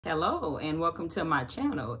Hello and welcome to my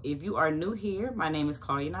channel. If you are new here, my name is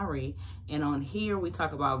Claudia Nyree, and on here we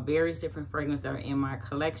talk about various different fragrances that are in my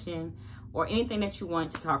collection or anything that you want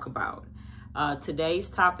to talk about. Today's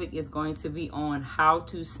topic is going to be on how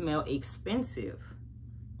to smell expensive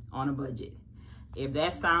on a budget. If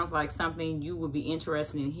that sounds like something you would be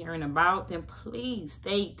interested in hearing about, then please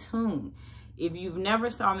stay tuned. If you've never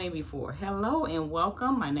saw me before, hello and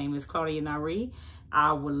welcome. My name is Claudia Nyree.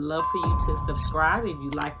 I would love for you to subscribe. If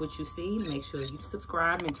you like what you see, make sure you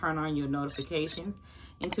subscribe and turn on your notifications.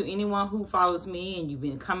 And to anyone who follows me and you've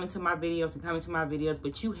been coming to my videos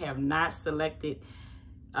but you have not selected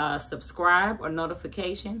subscribe or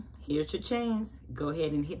notification, here's your chance. Go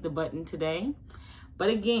ahead and hit the button today. But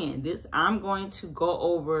again, I'm going to go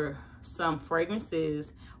over some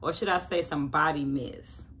fragrances, or should I say some body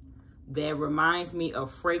mist that reminds me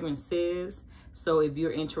of fragrances. So if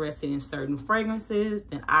you're interested in certain fragrances,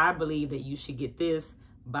 then I believe that you should get this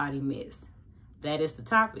body mist. That is the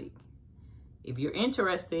topic. If you're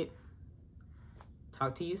interested,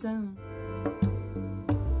 talk to you soon.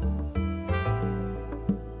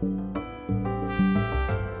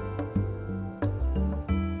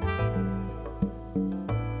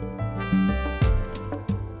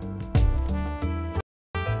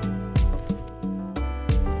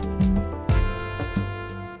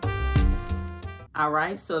 All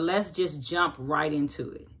right, so let's just jump right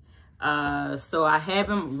into it. So I have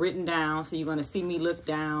them written down, so you're going to see me look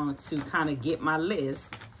down to kind of get my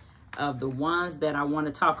list of the ones that I want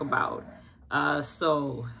to talk about.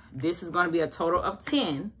 So this is going to be a total of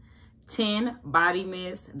 10 body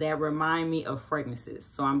mists that remind me of fragrances.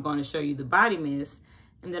 So I'm going to show you the body mist,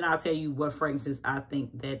 and then I'll tell you what fragrances I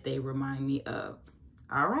think that they remind me of.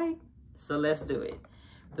 All right, so let's do it.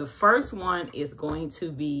 The first one is going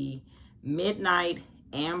to be Midnight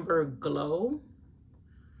Amber Glow.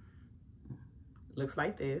 Looks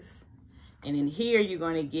like this. And in here, you're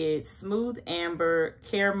going to get Smooth Amber,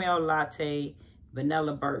 Caramel Latte,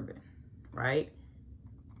 Vanilla Bourbon, right?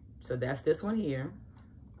 So that's this one here.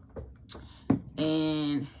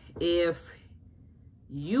 And if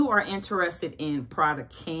you are interested in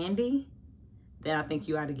product candy, then I think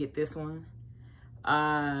you ought to get this one.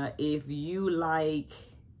 If you like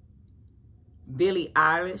Billie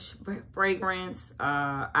Eilish fragrance,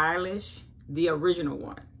 Eilish, the original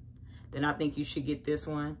one, then I think you should get this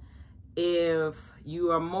one. If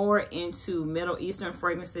you are more into Middle Eastern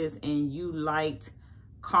fragrances and you liked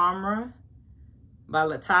Karma by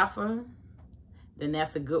Lattafa, then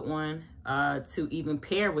that's a good one to even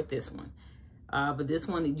pair with this one. But this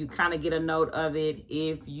one, you kind of get a note of it.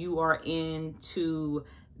 If you are into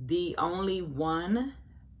The Only One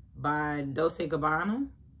by Dolce & Gabbana,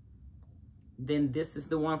 then this is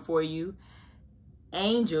the one for you.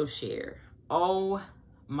 Angel Share. Oh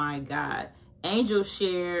my God. Angel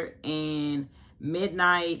Share and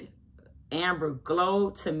Midnight Amber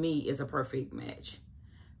Glow, to me, is a perfect match.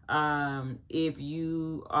 If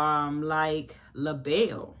you like La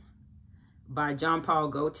Belle by Jean Paul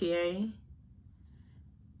Gaultier,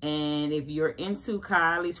 and if you're into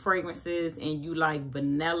Kylie's fragrances and you like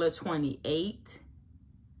Vanilla 28,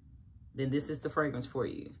 then this is the fragrance for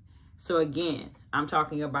you. So again, I'm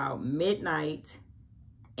talking about Midnight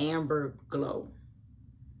Amber Glow.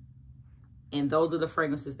 And those are the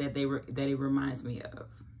fragrances that it reminds me of.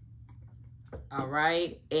 All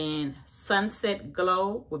right, and Sunset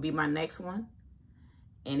Glow would be my next one.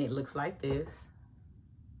 And it looks like this.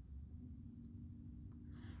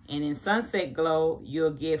 And in Sunset Glow, you'll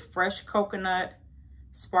get fresh coconut,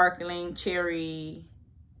 sparkling cherry,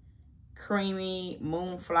 creamy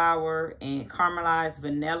moonflower, and caramelized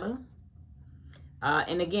vanilla.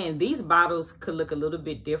 And again, these bottles could look a little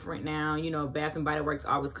bit different now. You know, Bath & Body Works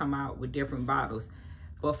always come out with different bottles.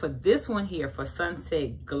 But for this one here, for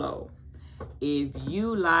Sunset Glow, if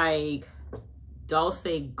you like Dulce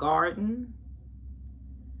Garden,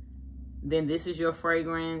 then this is your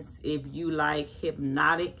fragrance. If you like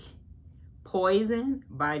Hypnotic Poison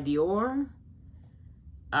by Dior,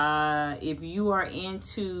 if you are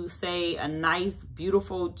into, say, a nice,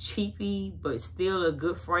 beautiful, cheapy, but still a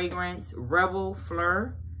good fragrance, Rebel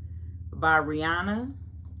Fleur by Rihanna.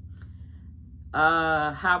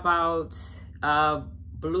 How about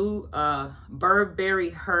Burberry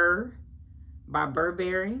Her by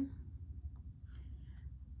Burberry.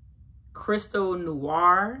 Crystal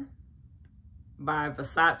Noir by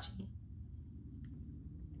Versace.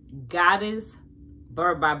 Goddess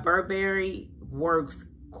by Burberry works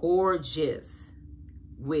gorgeous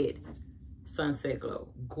with Sunset Glow.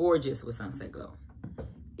 Gorgeous with Sunset Glow.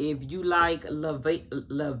 If you like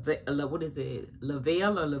what is it? La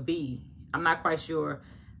Veil or La Vie? I'm not quite sure.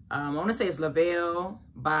 I want to say it's Lavelle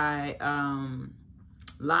by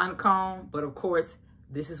Lancome, but of course,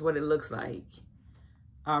 this is what it looks like.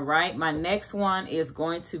 All right, my next one is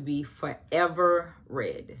going to be Forever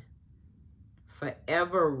Red.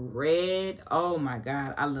 Forever Red. Oh my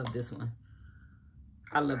God, I love this one.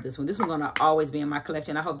 I love this one. This one's gonna always be in my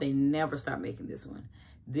collection. I hope they never stop making this one.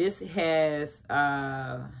 This has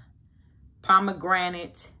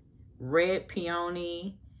pomegranate, red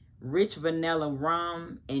peony, rich vanilla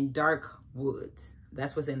rum, and dark woods.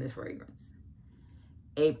 That's what's in this fragrance.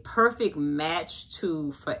 A perfect match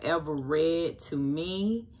to Forever Red to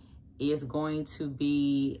me is going to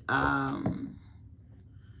be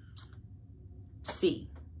C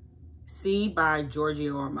by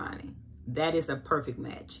Giorgio Armani. That is a perfect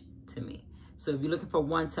match to me. So if you're looking for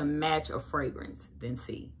one to match a fragrance, then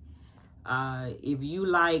C. If you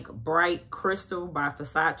like Bright Crystal by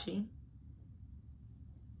Versace,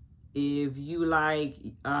 if you like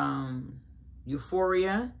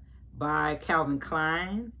Euphoria by Calvin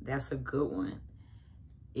Klein, that's a good one.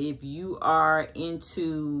 If you are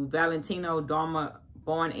into Valentino Dorma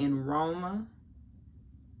Born in Roma,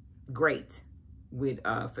 great with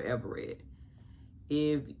Forever Red.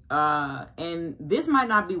 If and this might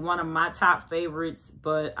not be one of my top favorites,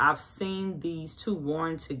 but I've seen these two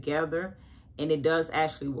worn together and it does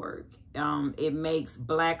actually work. It makes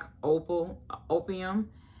Black Opium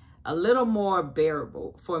a little more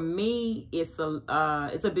bearable. For me, it's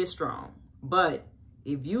a bit strong, but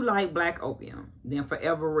if you like Black Opium, then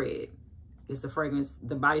Forever Red is the fragrance,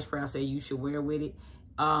 the body spray I say you should wear with it.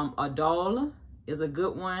 Adol is a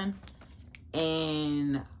good one,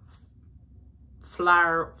 and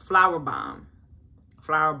Flower Bomb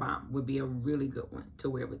would be a really good one to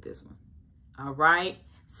wear with this one. All right,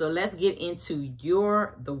 so let's get into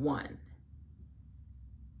You're the One.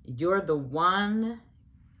 You're the One.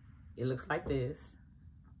 It looks like this.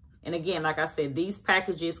 And again, like I said, these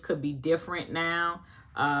packages could be different now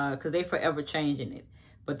because they're forever changing it.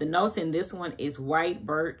 But the notes in this one is white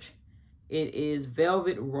birch. It is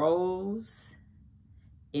velvet rose.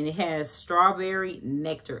 And it has strawberry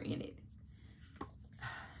nectar in it.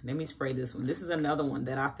 Let me spray this one. This is another one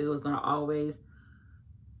that I feel is going to always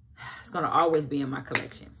be in my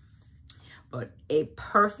collection. But a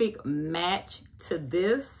perfect match to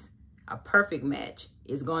this, a perfect match,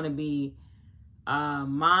 is going to be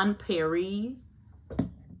Mon Paris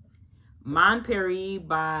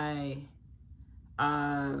by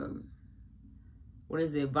what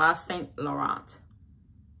is it? Vas Saint Laurent.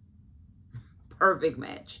 Perfect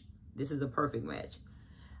match. This is a perfect match.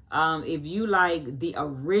 If you like the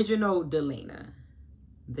original Delina,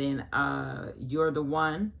 then You're the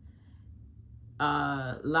One.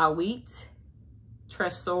 La Huit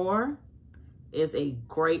Tresor is a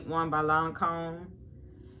great one by Lancome.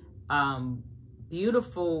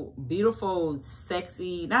 Beautiful,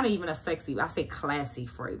 sexy, not even a sexy, I say classy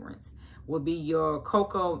fragrance would be your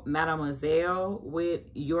Coco Mademoiselle with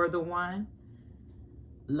You're the One.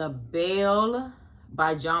 La Belle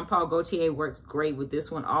by Jean Paul Gaultier works great with this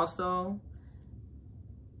one also.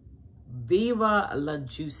 Viva La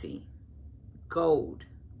Juicy Gold,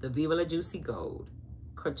 the Viva La Juicy Gold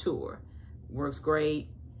Couture works great.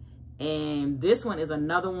 And this one is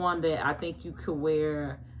another one that I think you could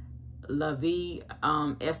wear. La Vie,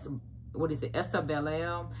 Esther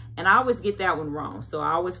Belle. And I always get that one wrong. So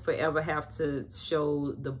I always forever have to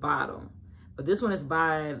show the bottom. But this one is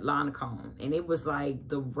by Lancome. And it was like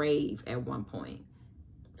the rave at one point.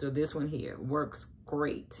 So this one here works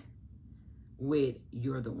great with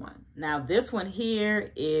You're the One. Now this one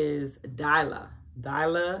here is Dyla.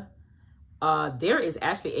 Dyla. There is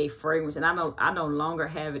actually a fragrance, and I no longer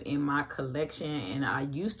have it in my collection, and I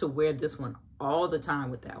used to wear this one all the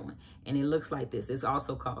time with that one, and it looks like this. It's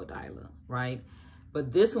also called Dyla, right?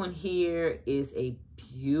 But this one here is a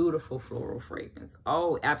beautiful floral fragrance.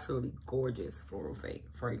 Oh, absolutely gorgeous floral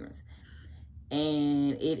fragrance.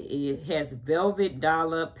 And it has velvet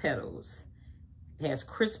dollar petals. It has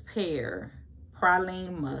crisp pear,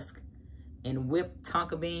 praline musk, and whipped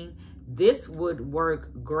tonka bean. This would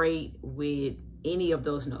work great with any of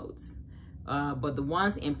those notes. But the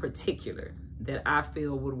ones in particular that I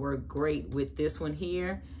feel would work great with this one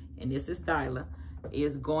here, and this is Dyla,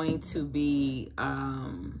 is going to be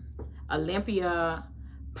Olympia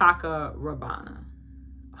Paca Rabanne.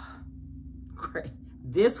 Oh, great.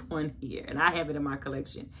 This one here, and I have it in my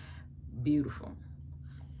collection. Beautiful.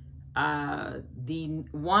 The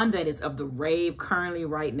one that is of the rave currently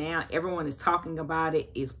right now, everyone is talking about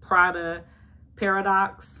it, is Prada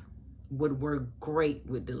Paradox. Would work great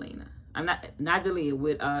with Delina. I'm not Delina,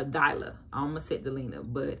 with Dyla. I almost said Delina,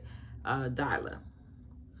 but Dyla.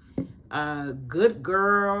 Good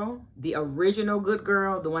Girl, the original Good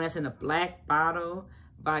Girl, the one that's in a black bottle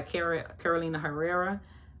by Carolina Herrera.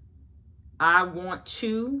 I Want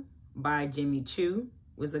Choo by Jimmy Choo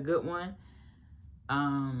was a good one.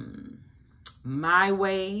 My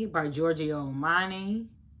Way by Giorgio Armani.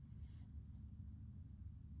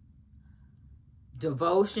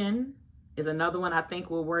 Devotion is another one I think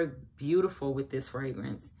will work beautiful with this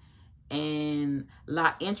fragrance. And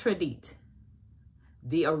La Interdite,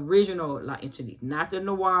 the original La Interdite, not the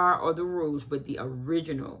Noir or the Rouge, but the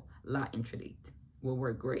original La Interdite will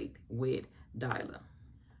work great with Dyla.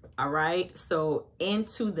 All right, so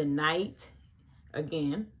Into the Night,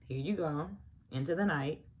 again, here you go, Into the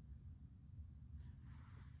Night.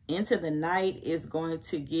 Into the Night is going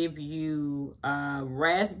to give you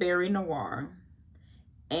Raspberry Noir,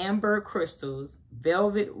 Amber Crystals,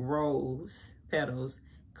 Velvet Rose Petals,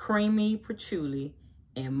 Creamy Patchouli,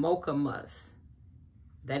 and Mocha Musk.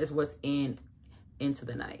 That is what's in Into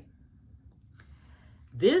the Night.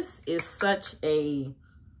 This is such a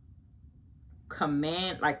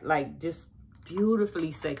command, like just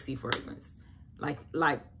beautifully sexy fragrance. Like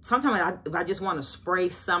sometimes if I just want to spray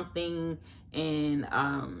something and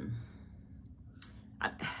I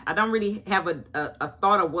don't really have a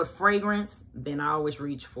thought of what fragrance, then I always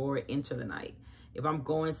reach for Into the Night. If I'm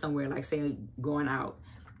going somewhere, like say going out,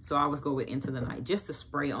 so I always go with Into the Night just to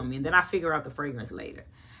spray on me, and then I figure out the fragrance later.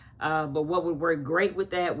 But what would work great with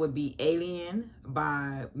that would be Alien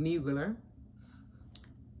by Mugler.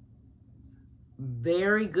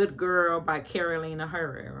 Very Good Girl by Carolina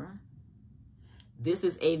Herrera. This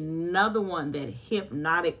is another one that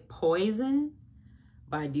Hypnotic Poison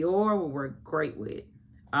by Dior will work great with.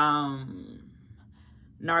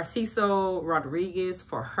 Narciso Rodriguez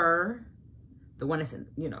for Her. The one that's,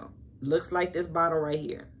 looks like this bottle right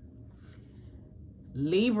here.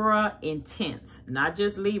 Libra Intense. Not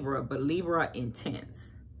just Libra, but Libra Intense.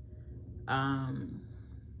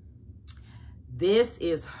 This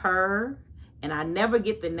is Her. And I never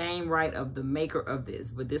get the name right of the maker of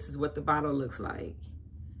this, but this is what the bottle looks like.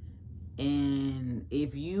 And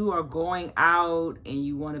if you are going out and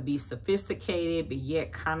you want to be sophisticated, but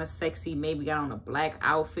yet kind of sexy, maybe got on a black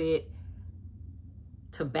outfit,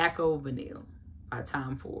 Tobacco Vanille by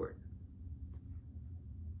Tom Ford.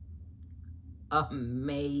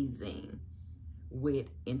 Amazing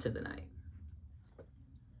with Into the Night.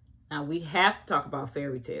 Now we have to talk about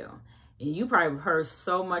Fairy Tale. And you probably heard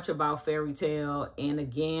so much about Fairy Tale. And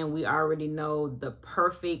again, we already know the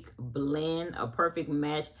perfect blend, a perfect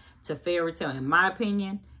match to Fairy Tale, in my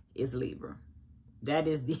opinion, is Libra. That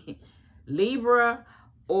is the Libra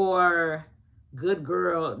or Good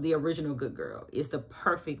Girl, the original Good Girl. Is the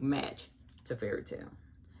perfect match to Fairy Tale.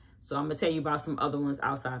 So I'm going to tell you about some other ones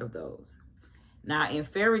outside of those. Now, in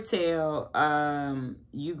Fairy Tale,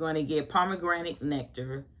 you're going to get Pomegranate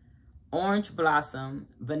Nectar, Orange Blossom,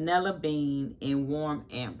 Vanilla Bean, and Warm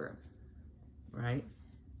Amber, right?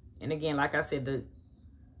 And again, like I said, the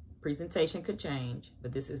presentation could change,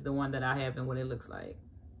 but this is the one that I have and what it looks like.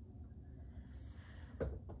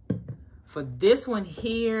 For this one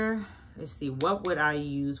here, let's see, what would I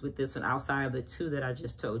use with this one outside of the two that I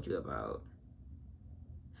just told you about?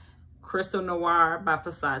 Crystal Noir by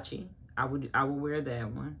Versace. I would wear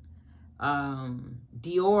that one.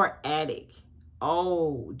 Dior Attic.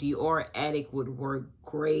 Oh, Dior Attic would work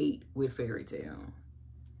great with Fairy Tale.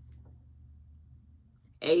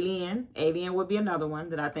 Alien would be another one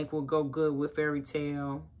that I think will go good with Fairy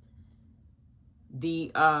Tale.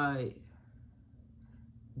 The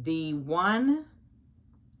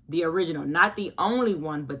original, not the only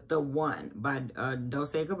one, but the one by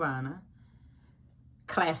Dolce & Gabbana.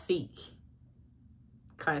 Classique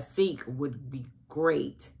would be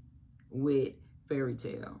great with Fairy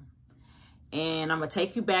Tale. And I'm going to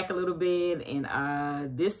take you back a little bit.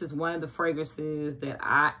 And this is one of the fragrances that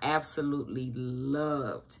I absolutely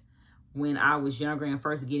loved when I was younger and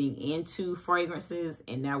first getting into fragrances.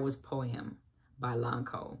 And that was Poem by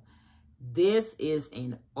Lancôme. This is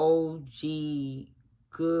an OG,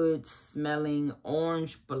 good smelling,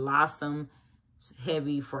 orange blossom,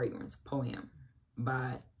 heavy fragrance. Poem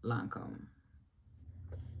by Lancôme.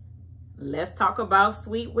 Let's talk about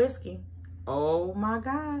Sweet Whiskey. Oh my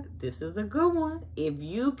God, this is a good one. If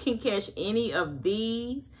you can catch any of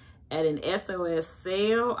these at an SOS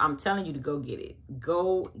sale, I'm telling you to go get it.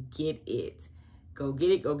 Go get it. Go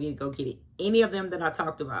get it, go get it, go get it. Any of them that I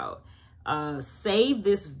talked about. Save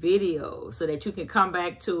this video so that you can come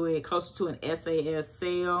back to it closer to an SAS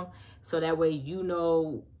sale. So that way you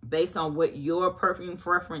know, based on what your perfume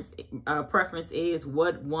preference is,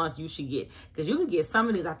 what ones you should get. Because you can get some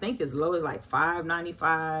of these, I think, as low as like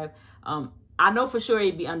 $5.95. I know for sure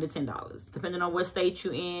it'd be under $10. Depending on what state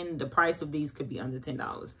you're in, the price of these could be under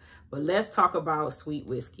 $10. But let's talk about sweet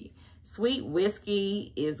whiskey. Sweet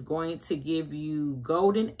whiskey is going to give you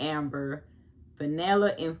golden amber,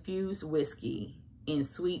 vanilla infused whiskey, and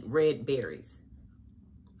sweet red berries.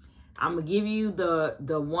 I'm gonna give you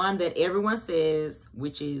the one that everyone says,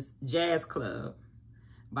 which is Jazz Club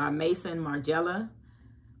by Mason Margiela.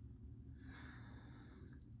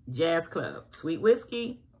 Jazz Club, sweet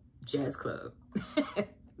whiskey, Jazz Club.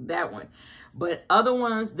 That one. But other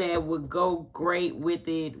ones that would go great with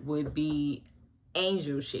it would be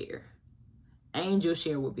Angel Share. Angel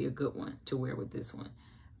Share would be a good one to wear with this one.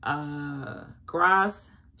 Grace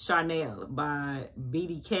Chanel by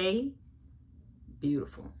BDK.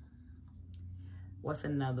 Beautiful. What's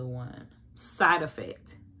another one? Side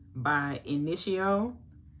Effect by Initio.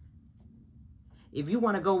 If you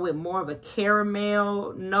want to go with more of a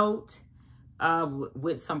caramel note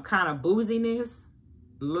with some kind of booziness,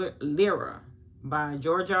 Lyra by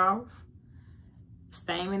Georgioff.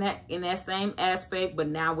 Staying in that same aspect, but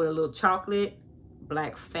now with a little chocolate,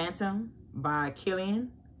 Black Phantom by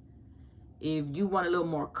Killian. If you want a little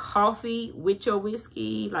more coffee with your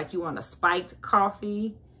whiskey, like you want a spiked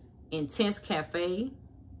coffee, Intense Cafe.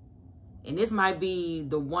 And this might be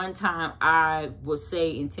the one time I would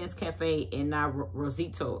say Intense Cafe and not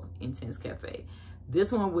Rosito Intense Cafe.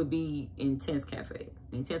 This one would be Intense Cafe.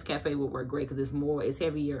 Intense Cafe would work great because it's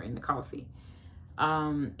heavier in the coffee.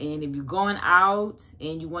 And if you're going out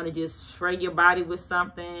and you want to just spray your body with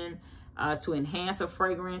something to enhance a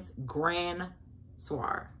fragrance, Grand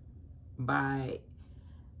Soir by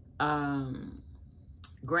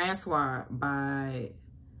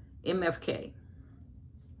MFK.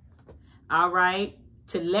 All right,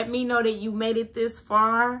 to let me know that you made it this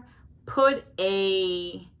far, put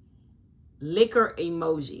a liquor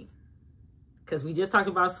emoji, because we just talked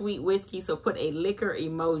about sweet whiskey, so put a liquor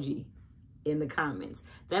emoji in the comments.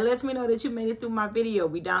 That lets me know that you made it through my video.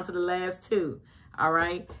 We down to the last two. All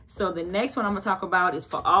right, so the next one I'm gonna talk about is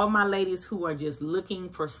for all my ladies who are just looking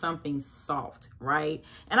for something soft, right?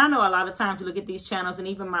 And I know a lot of times you look at these channels, and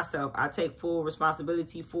even myself, I take full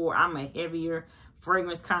responsibility for, I'm a heavier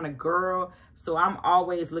fragrance kind of girl, so I'm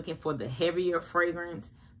always looking for the heavier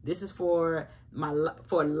fragrance. This is for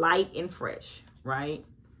light and fresh, right?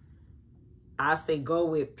 I say go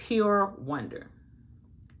with Pure Wonder.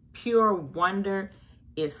 Pure Wonder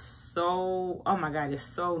is so, oh my God, it's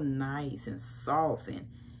so nice and soft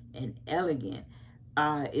and elegant.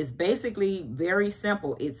 It's basically very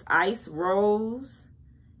simple. It's ice rose,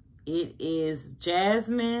 it is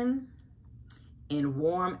jasmine, and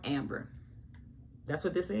warm amber. That's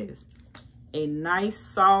what this is. A nice,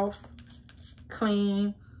 soft,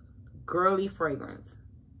 clean, girly fragrance.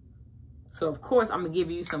 So of course I'm gonna give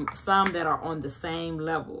you some that are on the same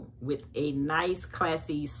level with a nice,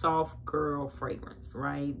 classy, soft girl fragrance,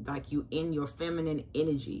 right? Like you in your feminine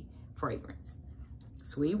energy fragrance.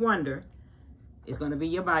 Sweet Wonder is gonna be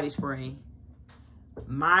your body spray.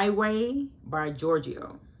 My Way by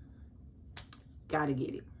Giorgio. Gotta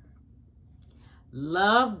get it.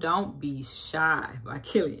 Love Don't Be Shy by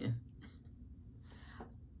Killian.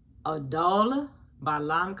 Adole by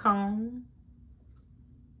Lancôme.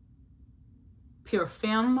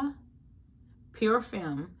 Perfume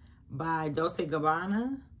by Dolce &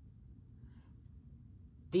 Gabbana.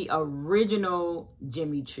 The original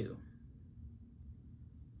Jimmy Choo.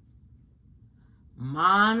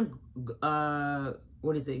 What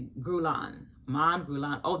is it? Guerlain.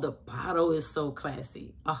 Guerlain. Oh, the bottle is so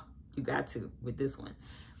classy. Oh, you got to with this one.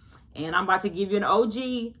 And I'm about to give you an OG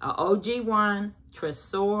one,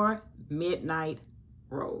 Tresor Midnight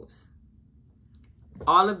Rose.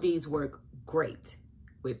 All of these work great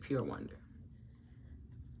with Pure Wonder.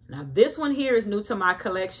 Now this one here is new to my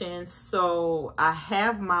collection, so I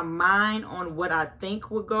have my mind on what I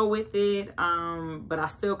think would go with it, but I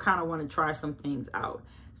still kind of want to try some things out.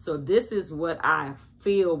 So this is what I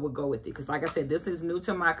feel would go with it, because like I said, this is new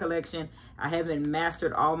to my collection. I haven't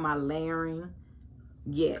mastered all my layering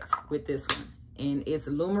yet with this one, and it's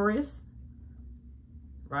Lumerous,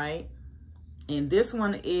 right? And this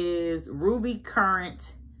one is Ruby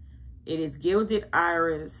Currant. It is Gilded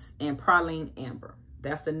Iris and Praline Amber.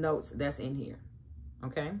 That's the notes that's in here.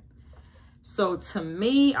 Okay. So to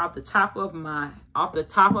me, off the top of my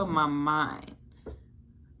mind,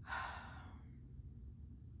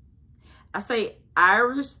 I say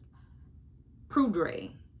Iris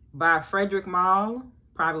Poudre by Frederic Malle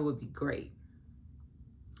probably would be great.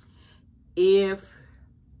 If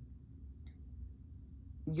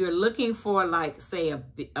you're looking for, like, say a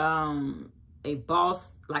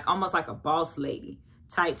boss, like almost like a boss lady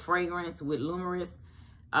type fragrance with Lumerous,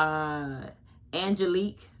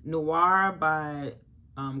 Angelique Noir by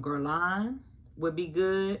Guerlain would be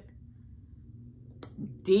good.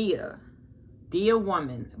 Dear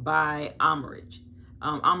Woman by Amarage.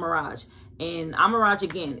 And Amarage,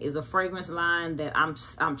 again, is a fragrance line that I'm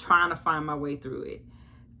trying to find my way through it.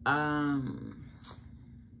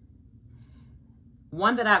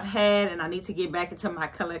 One that I've had and I need to get back into my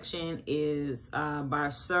collection is by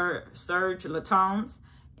Serge Lutens,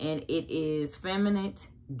 and it is Feminine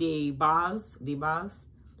de Base.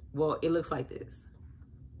 Well, it looks like this.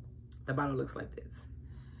 The bottle looks like this.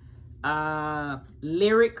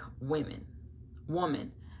 Lyric Woman,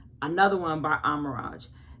 another one by Amarage.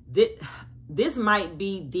 This might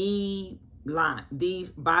be the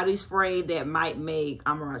body spray that might make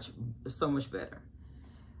Amarage so much better.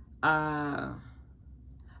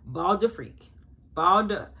 Bal d'Afrique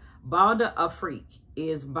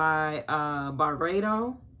is by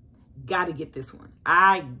Barredo. Gotta get this one.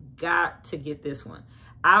 I got to get this one.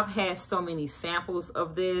 I've had so many samples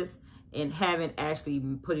of this and haven't actually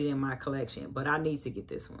put it in my collection, but I need to get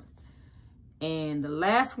this one. And the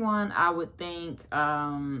last one I would think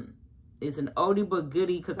is an oldie but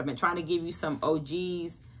goodie, because I've been trying to give you some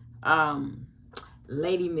OGs.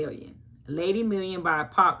 Lady Million by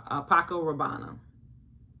Paco Rabanne.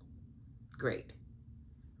 Great.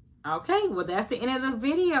 Okay, well, that's the end of the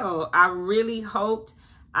video. I really hoped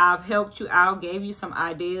I've helped you out, gave you some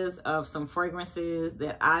ideas of some fragrances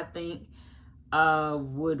that I think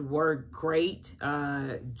would work great,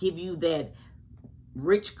 give you that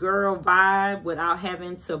rich girl vibe without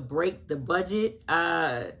having to break the budget.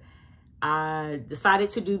 I decided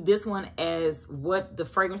to do this one as what the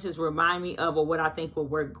fragrances remind me of, or what I think will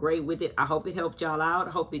work great with it. I hope it helped y'all out.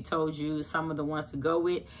 I hope it told you some of the ones to go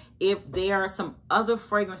with. If there are some other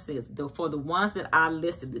fragrances, for the ones that I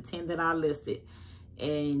listed, the 10 that I listed,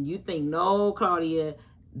 and you think, no, Claudia,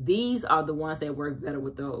 these are the ones that work better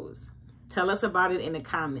with those, tell us about it in the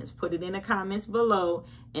comments. Put it in the comments below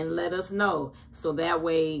and let us know, so that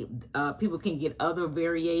way people can get other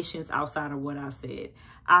variations outside of what I said.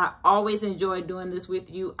 I always enjoy doing this with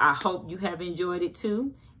you. I hope you have enjoyed it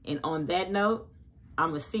too. And on that note, I'm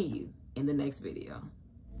going to see you in the next video.